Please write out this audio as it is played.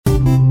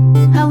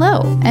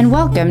Hello, and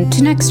welcome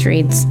to Next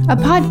Reads, a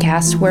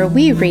podcast where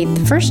we read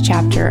the first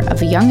chapter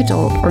of a young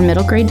adult or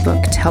middle grade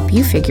book to help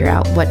you figure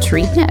out what to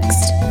read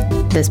next.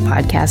 This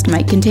podcast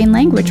might contain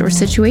language or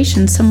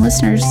situations some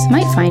listeners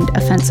might find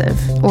offensive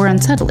or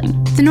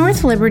unsettling. The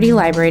North Liberty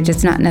Library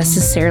does not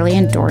necessarily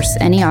endorse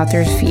any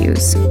author's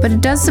views, but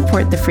it does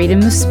support the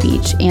freedom of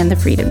speech and the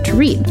freedom to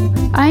read.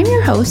 I'm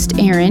your host,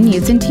 Erin,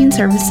 Youth and Teen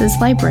Services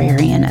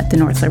Librarian at the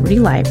North Liberty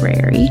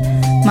Library.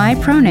 My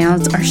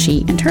pronouns are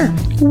she and her.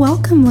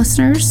 Welcome,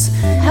 listeners.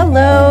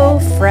 Hello,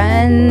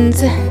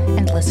 friends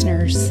and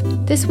listeners.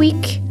 This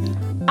week,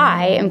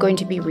 I am going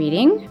to be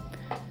reading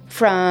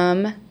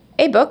from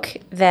a book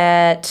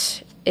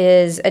that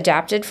is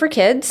adapted for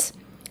kids.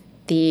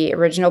 The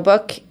original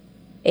book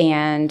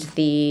and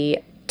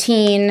the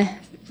teen,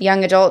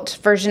 young adult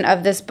version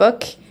of this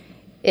book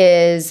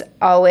is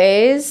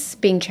always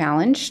being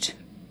challenged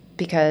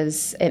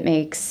because it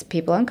makes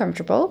people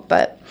uncomfortable,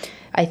 but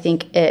I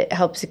think it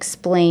helps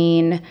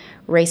explain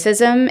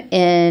racism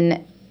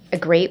in a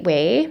great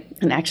way.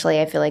 And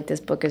actually, I feel like this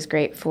book is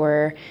great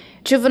for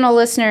juvenile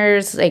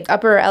listeners, like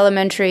upper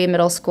elementary,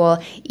 middle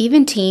school,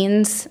 even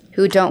teens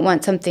who don't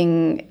want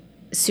something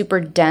super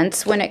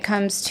dense when it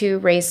comes to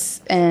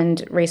race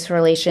and race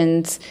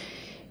relations.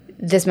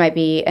 This might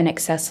be an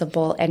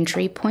accessible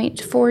entry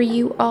point for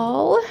you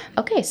all.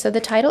 Okay, so the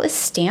title is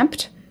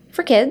Stamped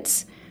for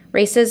Kids: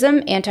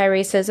 Racism,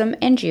 Anti-Racism,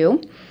 and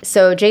You.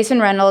 So Jason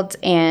Reynolds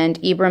and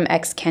Ibram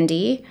X.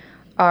 Kendi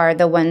are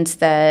the ones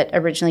that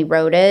originally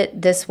wrote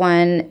it. This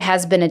one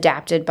has been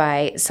adapted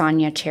by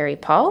Sonia Cherry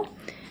Paul.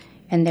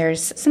 And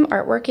there's some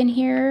artwork in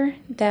here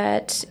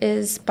that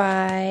is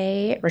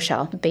by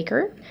Rochelle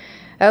Baker.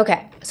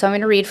 Okay, so I'm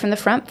going to read from the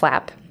front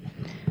flap.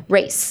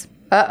 Race.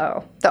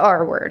 The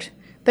R word.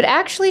 But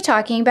actually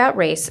talking about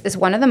race is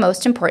one of the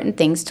most important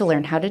things to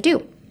learn how to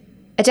do.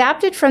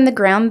 Adapted from the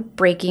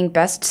groundbreaking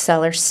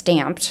bestseller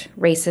Stamped,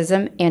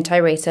 Racism,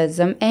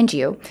 Anti-Racism, and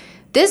You,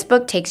 this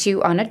book takes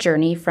you on a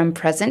journey from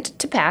present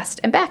to past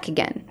and back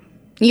again.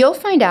 You'll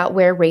find out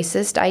where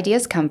racist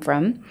ideas come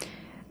from,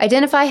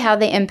 identify how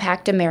they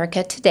impact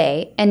America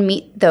today, and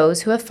meet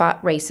those who have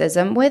fought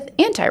racism with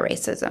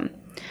anti-racism.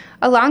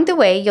 Along the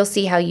way, you'll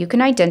see how you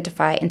can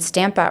identify and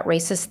stamp out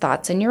racist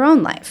thoughts in your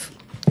own life.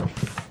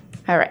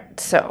 All right,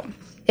 so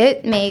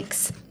it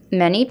makes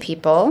many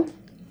people,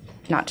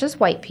 not just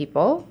white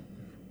people,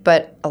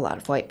 but a lot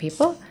of white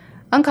people,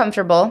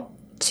 uncomfortable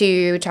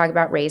to talk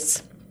about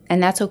race,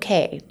 and that's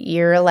okay.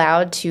 You're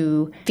allowed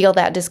to feel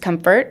that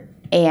discomfort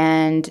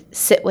and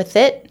sit with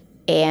it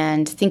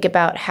and think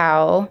about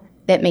how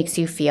that makes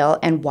you feel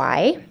and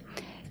why,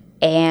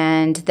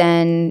 and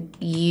then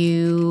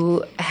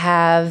you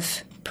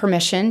have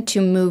permission to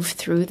move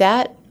through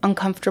that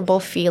uncomfortable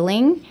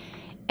feeling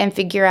and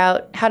figure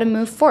out how to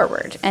move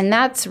forward, and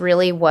that's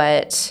really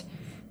what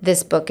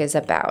this book is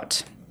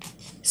about.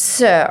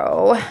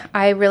 So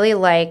I really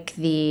like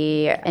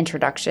the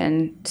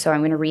introduction, so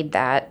I'm going to read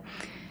that.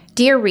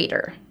 Dear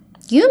reader,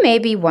 you may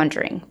be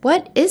wondering,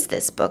 what is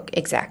this book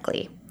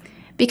exactly?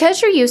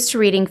 Because you're used to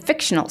reading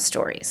fictional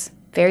stories,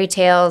 fairy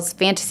tales,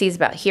 fantasies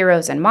about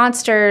heroes and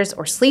monsters,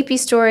 or sleepy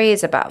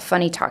stories about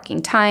funny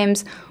talking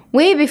times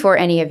way before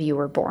any of you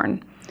were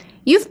born.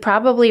 You've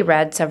probably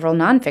read several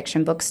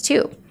nonfiction books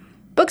too.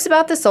 Books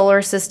about the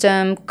solar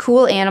system,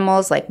 cool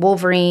animals like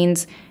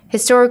wolverines,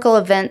 historical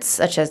events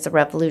such as the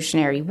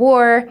Revolutionary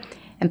War,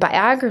 and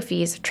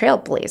biographies of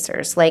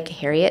trailblazers like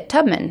Harriet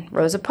Tubman,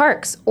 Rosa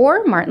Parks,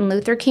 or Martin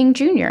Luther King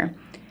Jr.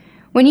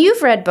 When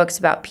you've read books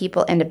about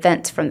people and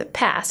events from the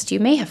past, you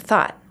may have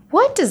thought,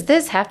 what does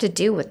this have to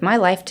do with my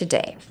life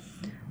today?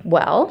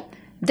 Well,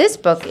 this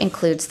book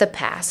includes the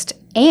past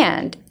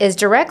and is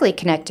directly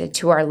connected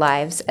to our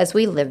lives as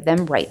we live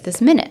them right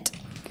this minute.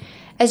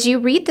 As you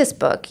read this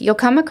book, you'll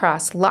come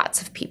across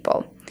lots of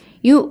people.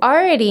 You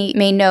already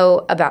may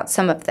know about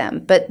some of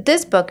them, but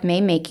this book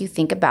may make you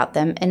think about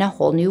them in a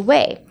whole new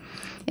way.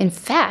 In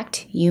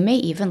fact, you may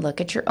even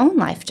look at your own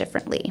life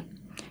differently.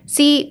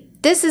 See,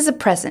 this is a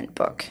present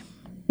book.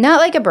 Not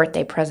like a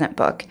birthday present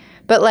book,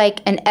 but like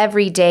an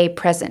everyday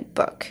present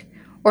book.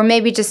 Or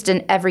maybe just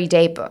an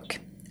everyday book.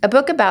 A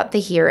book about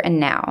the here and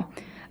now.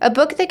 A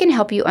book that can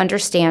help you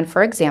understand,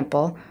 for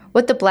example,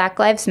 what the Black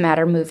Lives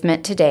Matter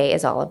movement today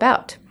is all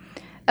about.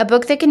 A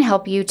book that can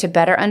help you to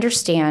better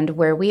understand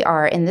where we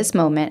are in this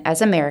moment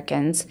as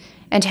Americans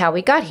and how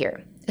we got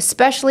here,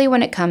 especially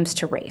when it comes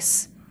to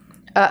race.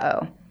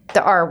 The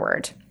R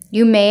word.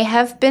 You may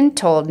have been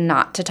told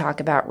not to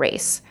talk about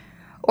race,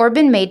 or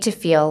been made to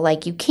feel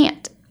like you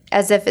can't,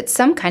 as if it's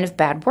some kind of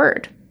bad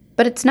word.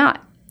 But it's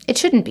not. It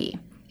shouldn't be.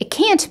 It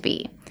can't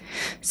be.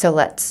 So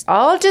let's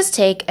all just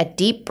take a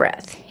deep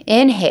breath.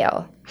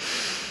 Inhale.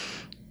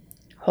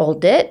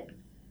 Hold it.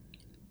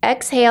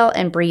 Exhale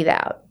and breathe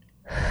out.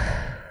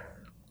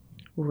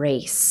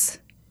 Race.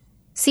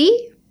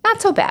 See?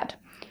 Not so bad.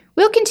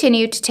 We'll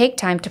continue to take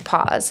time to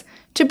pause,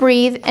 to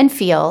breathe and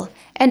feel,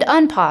 and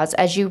unpause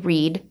as you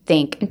read,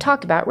 think, and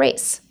talk about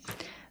race.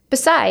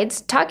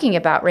 Besides, talking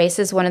about race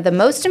is one of the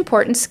most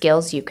important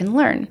skills you can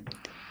learn.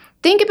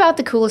 Think about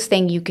the coolest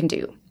thing you can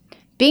do.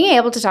 Being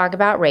able to talk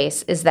about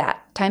race is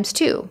that times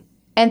 2,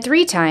 and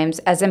 3 times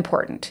as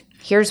important.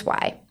 Here's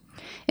why.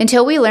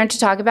 Until we learn to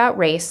talk about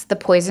race, the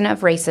poison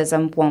of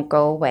racism won't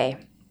go away.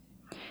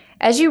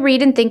 As you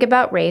read and think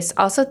about race,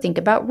 also think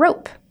about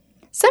rope.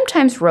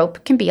 Sometimes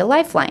rope can be a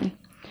lifeline.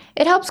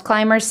 It helps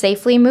climbers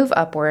safely move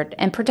upward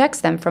and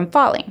protects them from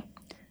falling.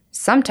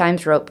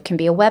 Sometimes rope can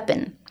be a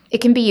weapon.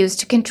 It can be used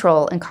to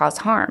control and cause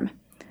harm.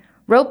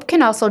 Rope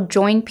can also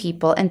join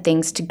people and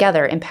things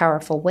together in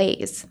powerful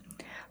ways.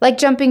 Like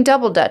jumping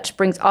double dutch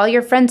brings all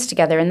your friends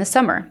together in the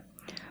summer.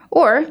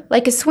 Or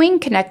like a swing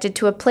connected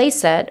to a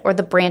playset or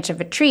the branch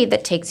of a tree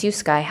that takes you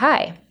sky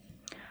high.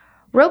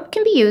 Rope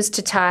can be used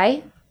to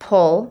tie,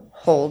 pull,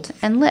 hold,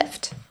 and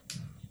lift.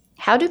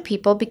 How do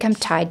people become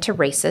tied to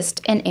racist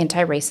and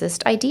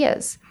anti-racist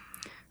ideas?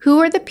 Who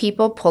are the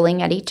people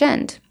pulling at each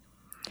end?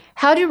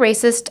 How do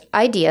racist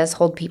ideas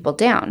hold people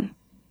down?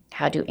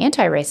 How do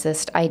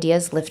anti-racist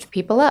ideas lift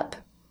people up?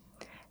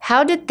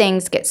 How did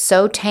things get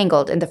so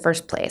tangled in the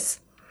first place?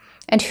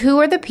 And who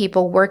are the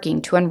people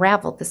working to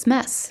unravel this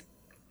mess?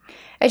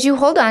 As you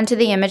hold on to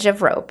the image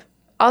of rope,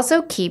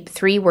 also keep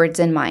 3 words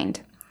in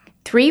mind.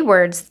 3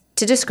 words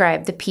to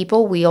describe the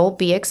people we'll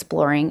be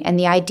exploring and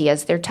the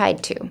ideas they're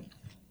tied to.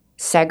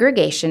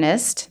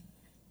 Segregationist,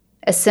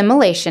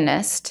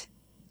 assimilationist,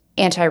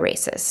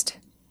 anti-racist.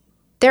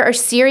 There are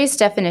serious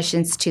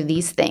definitions to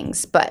these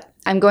things, but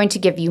I'm going to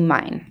give you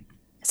mine.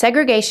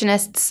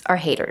 Segregationists are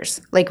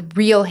haters, like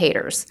real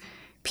haters,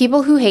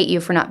 people who hate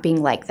you for not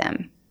being like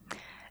them.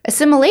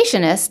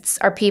 Assimilationists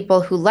are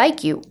people who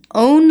like you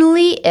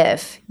only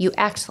if you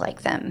act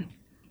like them.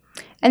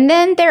 And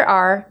then there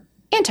are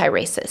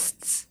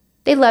anti-racists.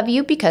 They love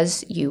you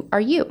because you are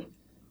you.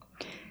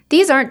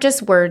 These aren't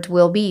just words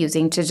we'll be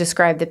using to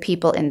describe the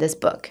people in this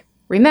book.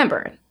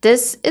 Remember,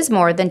 this is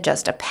more than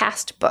just a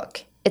past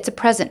book. It's a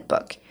present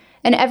book,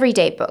 an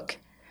everyday book.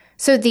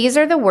 So these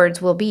are the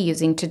words we'll be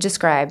using to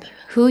describe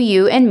who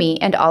you and me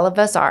and all of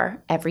us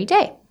are every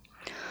day.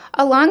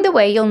 Along the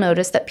way, you'll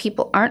notice that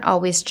people aren't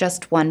always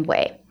just one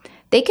way.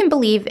 They can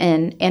believe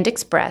in and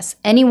express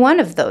any one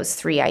of those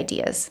 3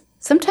 ideas,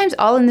 sometimes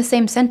all in the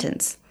same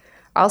sentence.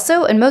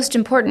 Also, and most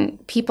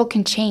important, people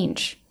can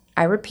change.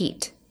 I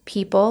repeat,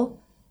 people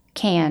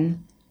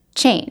can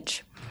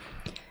change.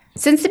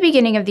 Since the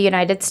beginning of the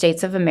United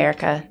States of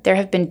America, there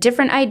have been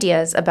different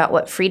ideas about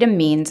what freedom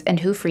means and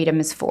who freedom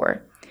is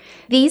for.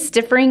 These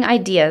differing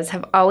ideas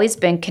have always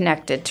been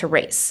connected to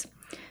race.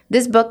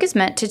 This book is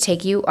meant to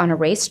take you on a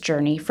race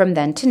journey from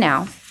then to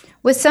now,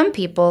 with some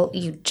people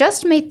you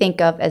just may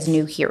think of as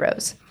new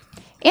heroes.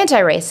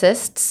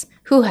 Anti-racists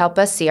who help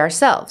us see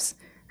ourselves,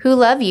 who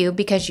love you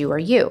because you are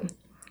you.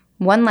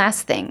 One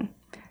last thing.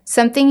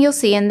 Something you'll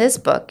see in this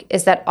book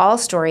is that all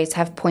stories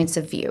have points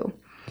of view.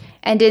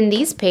 And in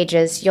these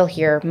pages, you'll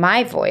hear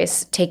my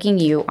voice taking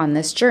you on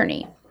this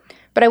journey.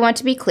 But I want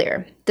to be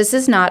clear, this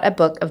is not a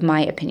book of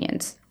my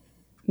opinions,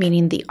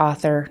 meaning the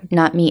author,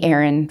 not me,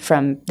 Erin,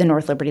 from the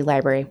North Liberty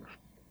Library.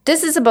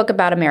 This is a book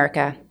about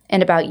America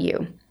and about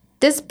you.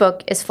 This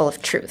book is full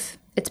of truth.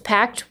 It's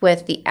packed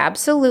with the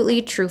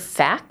absolutely true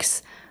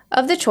facts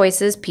of the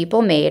choices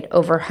people made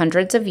over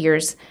hundreds of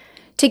years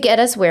to get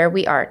us where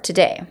we are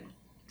today.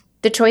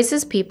 The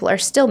choices people are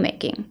still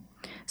making.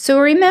 So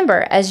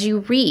remember, as you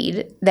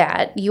read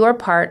that, you are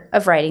part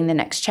of writing the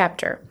next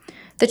chapter.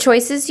 The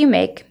choices you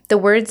make, the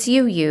words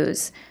you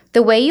use,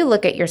 the way you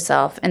look at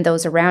yourself and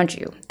those around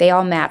you, they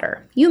all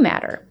matter. You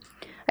matter.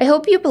 I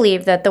hope you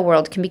believe that the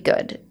world can be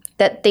good,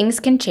 that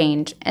things can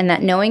change, and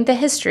that knowing the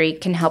history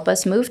can help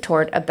us move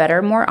toward a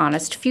better, more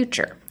honest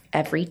future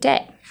every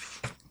day.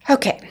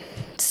 Okay,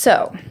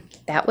 so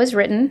that was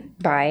written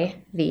by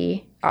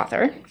the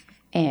author,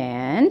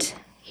 and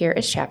here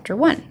is chapter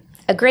 1,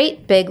 A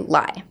Great Big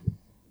Lie.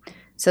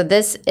 So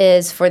this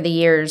is for the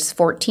years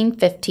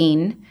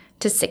 1415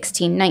 to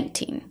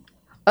 1619.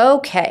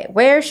 Okay,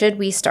 where should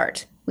we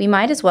start? We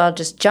might as well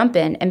just jump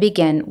in and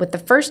begin with the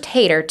first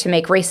hater to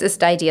make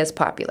racist ideas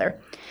popular.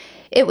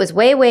 It was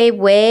way, way,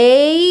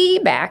 way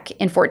back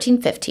in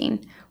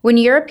 1415 when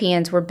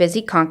Europeans were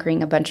busy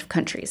conquering a bunch of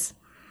countries.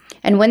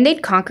 And when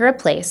they'd conquer a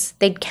place,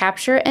 they'd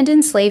capture and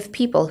enslave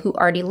people who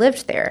already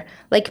lived there,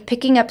 like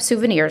picking up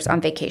souvenirs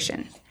on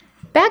vacation.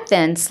 Back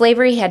then,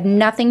 slavery had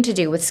nothing to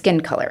do with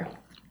skin color.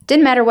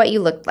 Didn't matter what you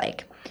looked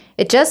like.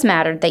 It just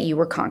mattered that you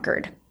were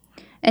conquered.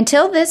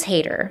 Until this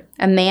hater,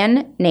 a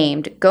man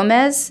named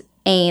Gomez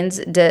Ains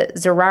de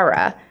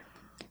Zurara,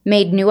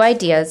 made new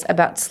ideas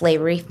about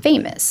slavery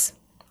famous.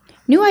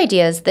 New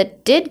ideas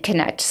that did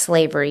connect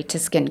slavery to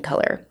skin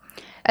color,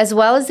 as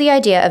well as the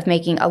idea of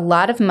making a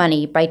lot of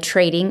money by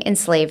trading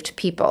enslaved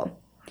people.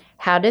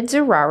 How did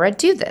Zurara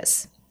do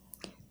this?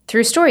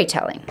 Through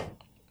storytelling.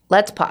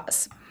 Let's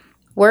pause.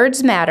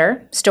 Words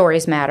matter,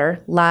 stories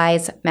matter,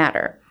 lies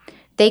matter.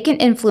 They can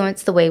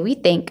influence the way we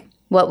think,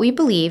 what we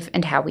believe,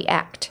 and how we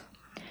act.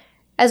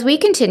 As we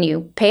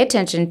continue, pay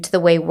attention to the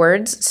way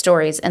words,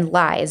 stories, and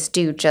lies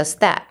do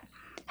just that,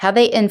 how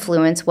they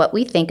influence what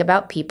we think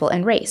about people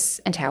and race,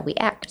 and how we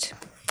act.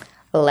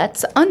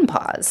 Let's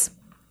unpause.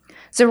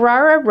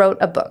 Zurara wrote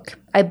a book,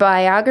 a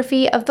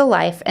biography of the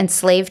life and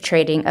slave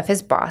trading of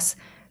his boss,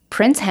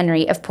 Prince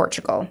Henry of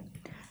Portugal.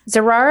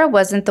 Zurara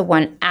wasn't the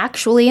one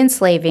actually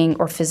enslaving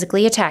or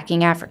physically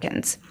attacking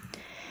Africans.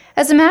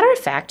 As a matter of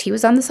fact, he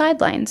was on the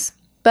sidelines.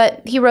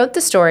 But he wrote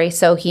the story,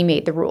 so he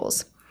made the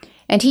rules.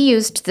 And he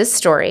used this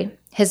story,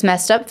 his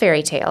messed-up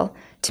fairy tale,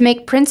 to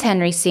make Prince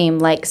Henry seem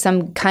like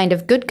some kind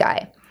of good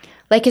guy,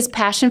 like his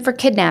passion for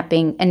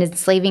kidnapping and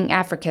enslaving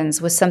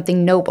Africans was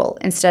something noble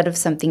instead of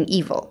something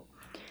evil.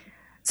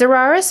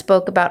 Zurara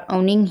spoke about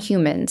owning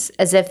humans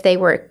as if they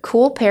were a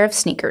cool pair of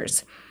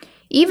sneakers,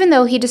 even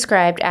though he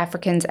described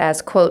Africans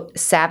as, quote,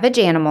 savage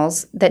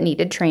animals that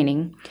needed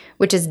training,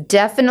 which is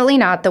definitely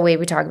not the way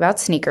we talk about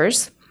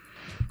sneakers.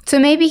 So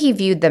maybe he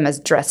viewed them as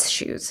dress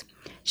shoes,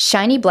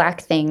 shiny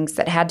black things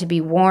that had to be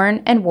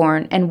worn and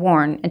worn and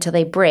worn until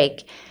they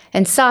break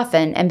and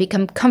soften and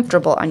become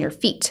comfortable on your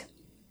feet.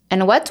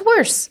 And what's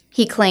worse,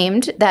 he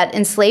claimed that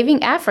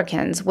enslaving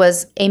Africans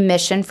was a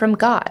mission from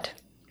God.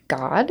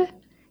 God?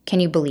 Can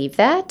you believe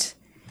that?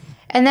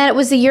 And that it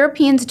was the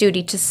Europeans'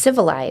 duty to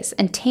civilize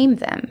and tame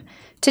them,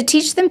 to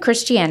teach them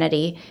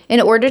Christianity in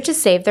order to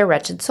save their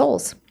wretched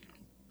souls.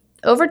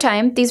 Over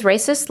time, these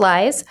racist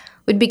lies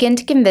would begin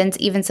to convince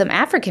even some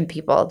African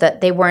people that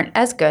they weren't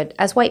as good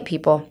as white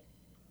people.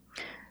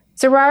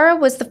 Zurara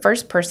was the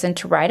first person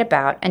to write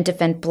about and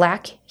defend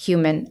black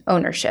human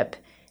ownership,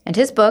 and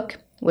his book,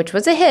 which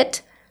was a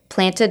hit,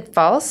 planted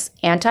false,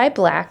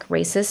 anti-black,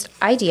 racist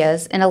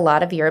ideas in a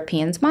lot of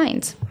Europeans'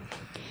 minds.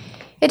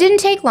 It didn't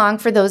take long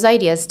for those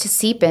ideas to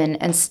seep in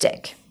and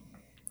stick.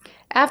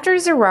 After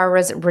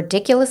Zurara's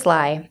ridiculous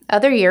lie,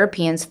 other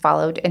Europeans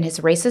followed in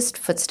his racist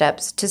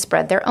footsteps to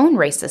spread their own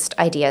racist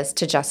ideas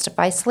to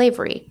justify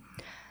slavery.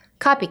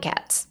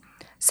 Copycats.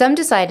 Some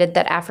decided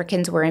that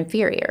Africans were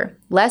inferior,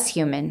 less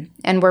human,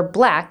 and were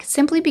black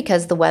simply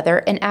because the weather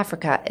in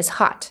Africa is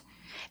hot,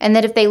 and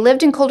that if they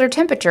lived in colder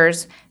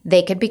temperatures,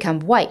 they could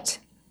become white.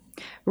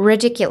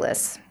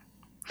 Ridiculous.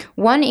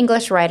 One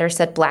English writer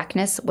said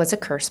blackness was a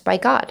curse by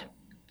God.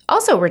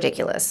 Also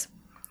ridiculous.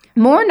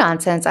 More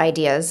nonsense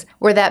ideas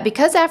were that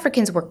because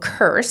Africans were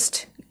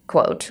cursed,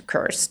 quote,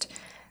 cursed,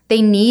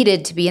 they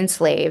needed to be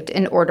enslaved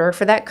in order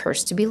for that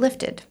curse to be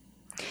lifted.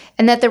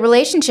 And that the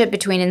relationship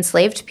between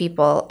enslaved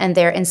people and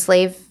their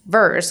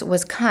enslavers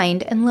was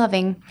kind and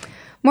loving,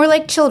 more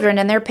like children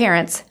and their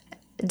parents.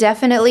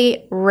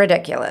 Definitely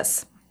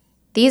ridiculous.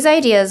 These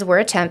ideas were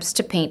attempts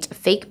to paint a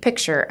fake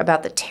picture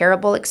about the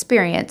terrible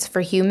experience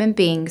for human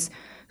beings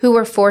who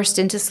were forced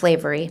into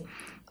slavery,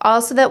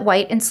 also that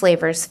white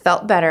enslavers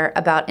felt better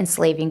about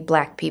enslaving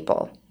black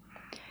people.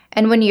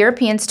 And when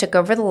Europeans took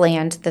over the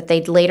land that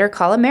they'd later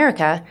call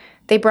America,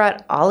 they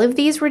brought all of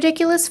these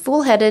ridiculous,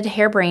 fool-headed,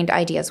 harebrained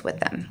ideas with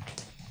them.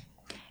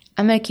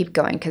 I'm going to keep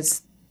going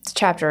because this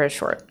chapter is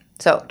short.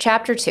 So,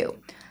 Chapter 2,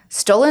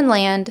 Stolen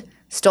Land,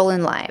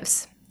 Stolen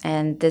Lives.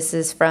 And this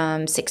is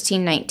from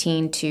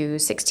 1619 to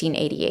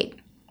 1688.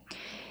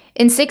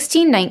 In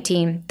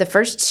 1619, the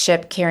first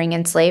ship carrying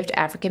enslaved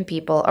African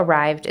people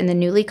arrived in the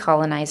newly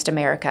colonized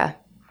America.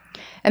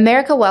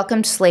 America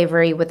welcomed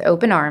slavery with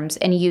open arms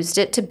and used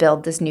it to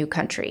build this new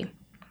country.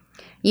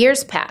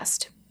 Years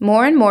passed.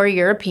 More and more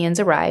Europeans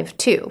arrived,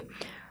 too,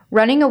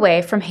 running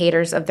away from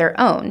haters of their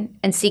own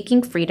and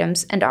seeking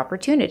freedoms and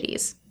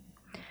opportunities.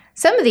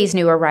 Some of these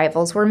new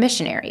arrivals were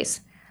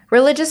missionaries,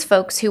 religious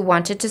folks who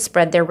wanted to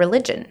spread their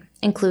religion,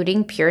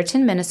 including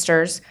Puritan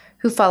ministers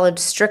who followed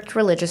strict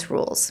religious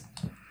rules.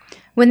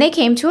 When they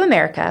came to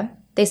America,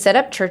 they set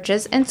up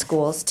churches and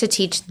schools to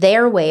teach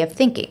their way of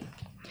thinking,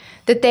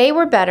 that they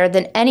were better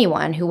than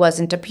anyone who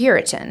wasn't a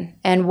Puritan,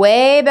 and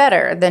way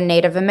better than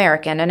Native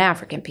American and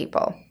African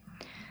people.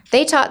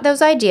 They taught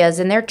those ideas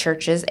in their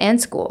churches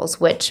and schools,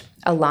 which,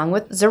 along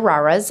with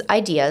Zurara's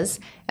ideas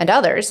and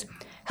others,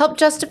 helped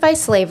justify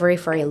slavery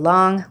for a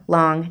long,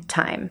 long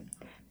time.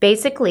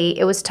 Basically,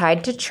 it was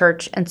tied to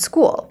church and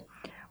school,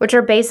 which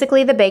are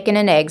basically the bacon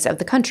and eggs of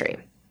the country.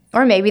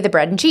 Or maybe the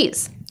bread and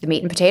cheese. The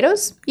meat and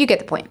potatoes? You get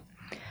the point.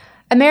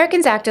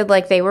 Americans acted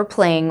like they were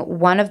playing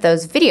one of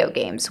those video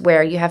games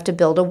where you have to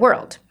build a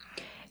world.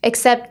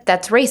 Except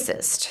that's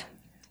racist.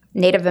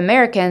 Native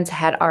Americans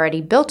had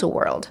already built a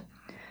world.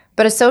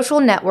 But a social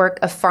network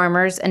of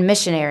farmers and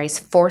missionaries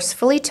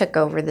forcefully took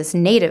over this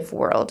native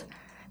world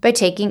by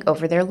taking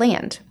over their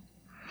land.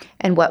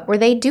 And what were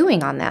they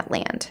doing on that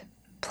land?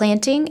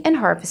 Planting and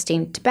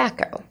harvesting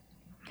tobacco.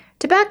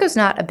 Tobacco's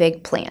not a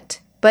big plant,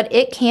 but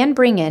it can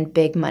bring in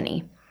big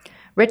money.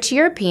 Rich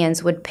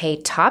Europeans would pay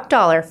top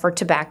dollar for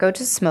tobacco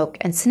to smoke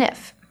and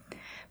sniff.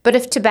 But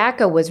if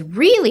tobacco was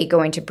really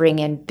going to bring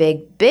in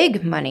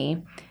big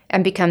money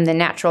and become the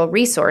natural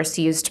resource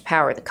used to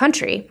power the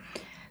country,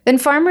 then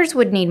farmers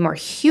would need more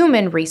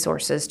human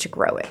resources to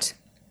grow it.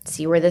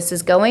 See where this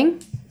is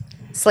going?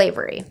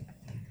 Slavery.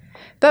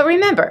 But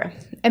remember,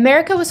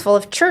 America was full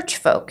of church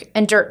folk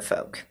and dirt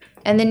folk,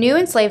 and the new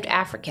enslaved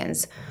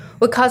Africans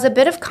would cause a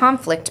bit of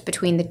conflict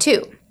between the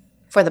two.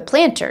 For the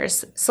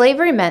planters,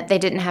 slavery meant they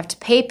didn't have to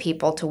pay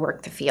people to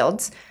work the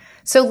fields,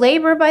 so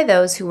labor by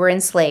those who were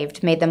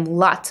enslaved made them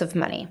lots of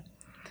money.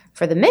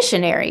 For the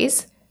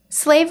missionaries,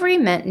 Slavery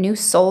meant new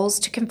souls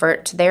to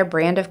convert to their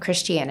brand of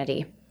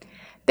Christianity.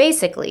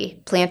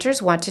 Basically,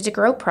 planters wanted to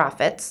grow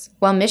profits,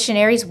 while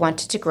missionaries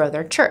wanted to grow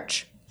their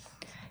church.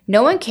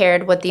 No one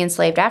cared what the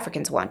enslaved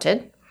Africans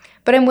wanted,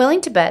 but I'm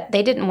willing to bet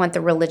they didn't want the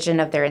religion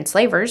of their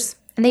enslavers,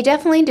 and they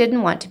definitely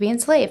didn't want to be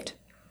enslaved.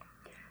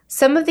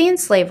 Some of the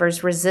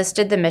enslavers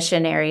resisted the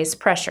missionaries'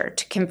 pressure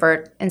to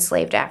convert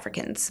enslaved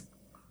Africans.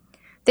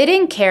 They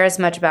didn't care as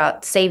much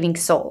about saving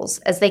souls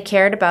as they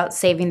cared about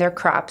saving their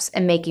crops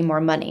and making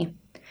more money.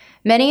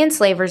 Many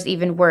enslavers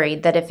even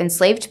worried that if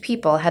enslaved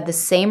people had the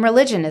same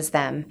religion as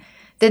them,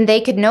 then they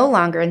could no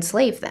longer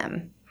enslave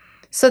them.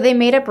 So they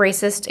made up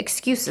racist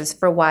excuses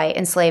for why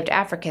enslaved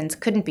Africans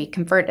couldn't be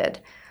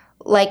converted,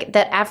 like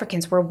that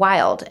Africans were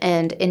wild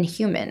and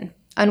inhuman,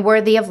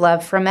 unworthy of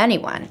love from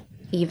anyone,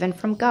 even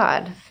from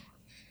God.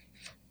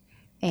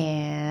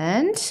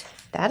 And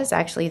that is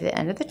actually the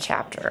end of the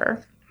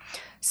chapter.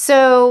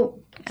 So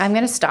I'm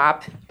going to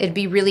stop. It'd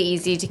be really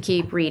easy to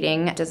keep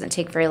reading. It doesn't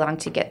take very long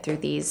to get through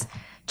these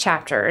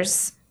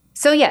chapters.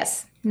 So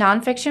yes,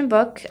 nonfiction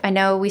book. I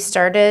know we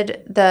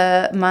started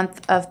the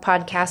month of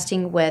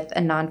podcasting with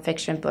a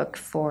nonfiction book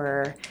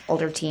for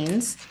older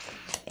teens,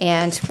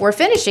 and we're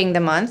finishing the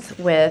month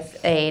with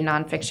a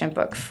nonfiction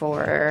book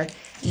for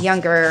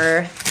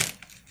younger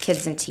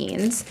kids and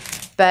teens.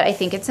 But I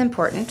think it's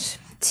important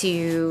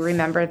to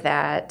remember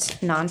that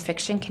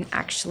nonfiction can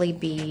actually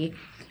be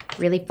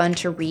really fun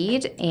to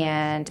read,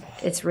 and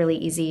it's really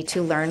easy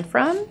to learn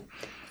from.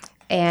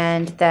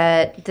 And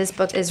that this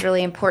book is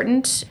really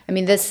important. I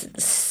mean, this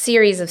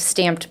series of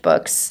stamped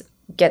books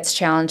gets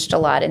challenged a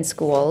lot in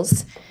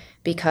schools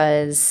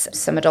because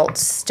some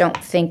adults don't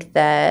think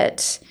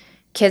that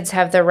kids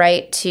have the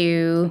right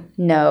to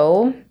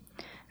know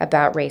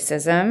about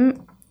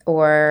racism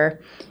or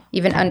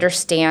even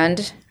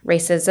understand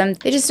racism.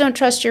 They just don't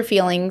trust your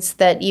feelings,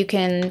 that you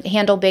can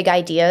handle big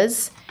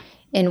ideas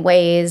in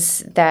ways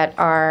that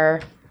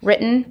are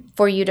written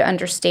for you to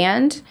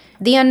understand.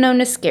 The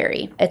unknown is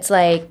scary. It's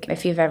like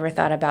if you've ever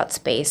thought about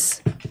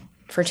space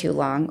for too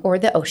long or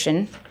the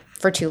ocean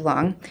for too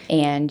long,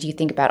 and you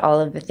think about all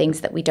of the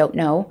things that we don't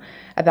know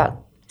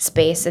about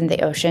space and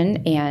the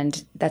ocean,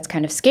 and that's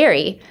kind of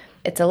scary.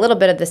 It's a little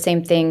bit of the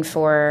same thing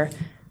for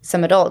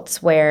some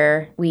adults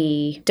where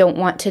we don't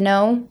want to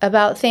know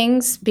about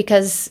things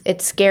because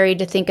it's scary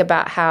to think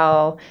about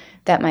how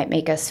that might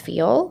make us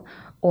feel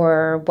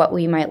or what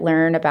we might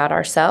learn about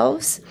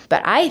ourselves.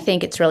 But I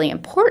think it's really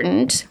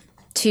important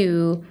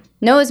to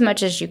know as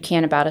much as you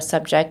can about a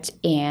subject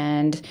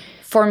and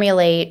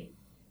formulate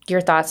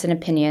your thoughts and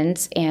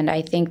opinions. And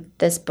I think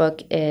this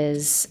book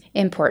is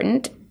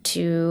important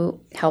to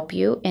help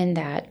you in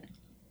that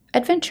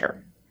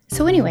adventure.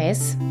 So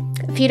anyways,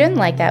 if you didn't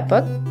like that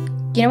book,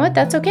 you know what?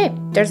 That's okay.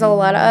 There's a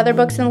lot of other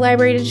books in the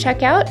library to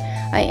check out.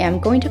 I am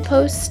going to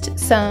post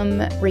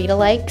some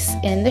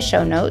read-alikes in the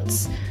show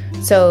notes.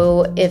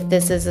 So if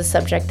this is a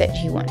subject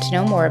that you want to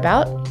know more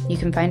about, you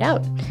can find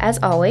out. As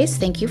always,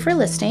 thank you for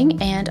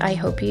listening, and I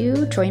hope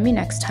you join me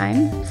next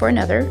time for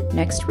another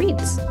Next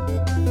Reads.